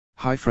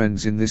Hi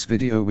friends, in this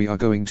video we are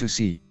going to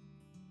see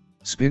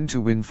spin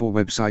to win for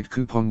website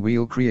coupon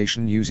wheel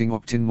creation using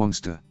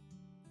OptinMonster.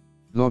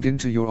 Log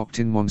into your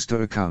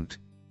OptinMonster account.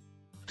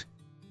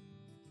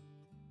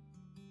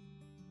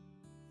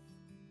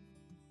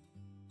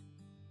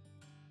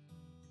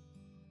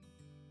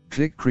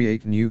 Click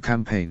Create New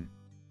Campaign.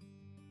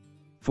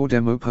 For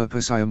demo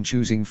purpose I am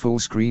choosing full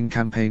screen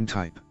campaign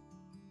type.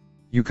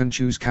 You can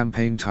choose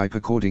campaign type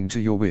according to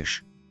your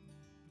wish.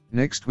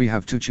 Next we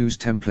have to choose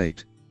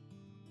template.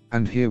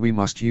 And here we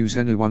must use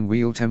any one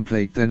wheel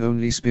template, then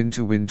only spin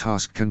to win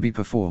task can be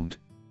performed.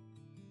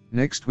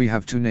 Next we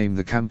have to name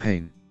the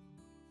campaign.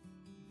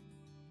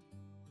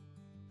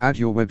 Add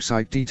your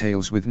website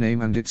details with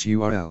name and its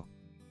URL.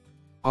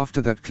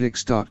 After that click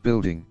Start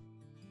Building.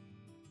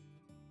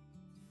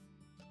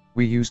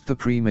 We used the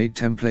pre-made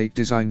template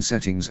design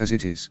settings as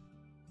it is.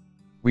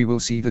 We will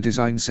see the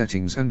design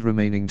settings and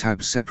remaining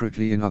tabs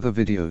separately in other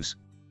videos.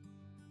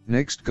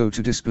 Next go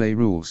to Display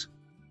Rules.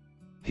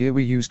 Here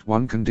we used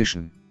one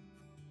condition.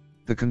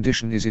 The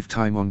condition is if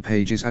time on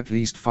page is at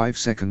least 5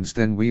 seconds,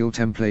 then wheel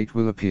template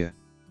will appear.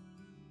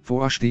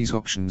 For us these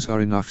options are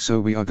enough, so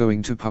we are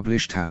going to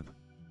Publish tab.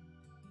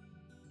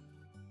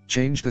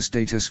 Change the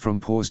status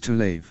from pause to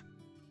live.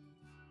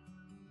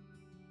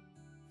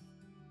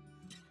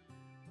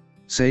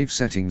 Save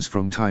settings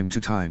from time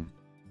to time.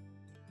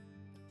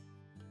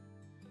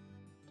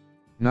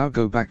 Now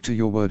go back to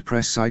your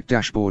WordPress site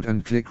dashboard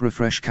and click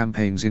Refresh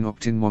Campaigns in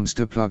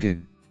OptinMonster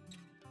plugin.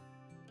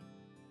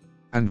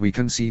 And we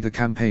can see the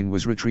campaign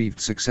was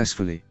retrieved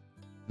successfully.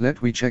 Let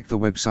we check the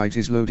website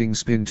is loading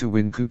spin to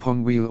win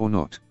coupon wheel or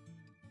not.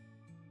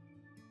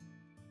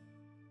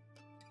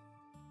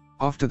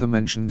 After the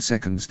mentioned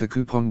seconds the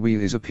coupon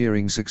wheel is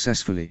appearing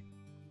successfully.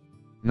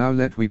 Now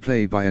let we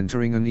play by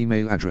entering an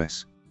email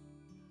address.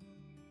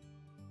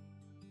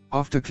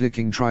 After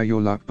clicking Try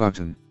Your Luck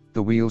button,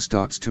 the wheel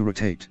starts to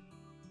rotate.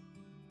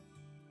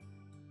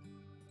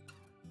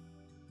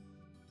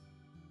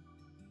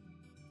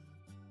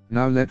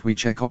 Now let we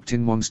check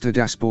OptinMonster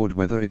dashboard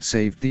whether it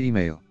saved the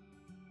email.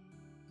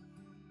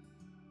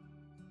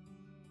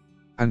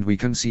 And we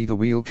can see the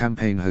wheel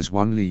campaign has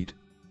one lead.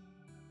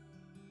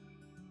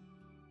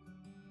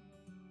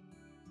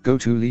 Go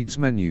to Leads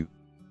menu.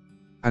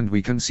 And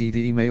we can see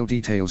the email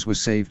details was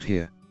saved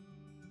here.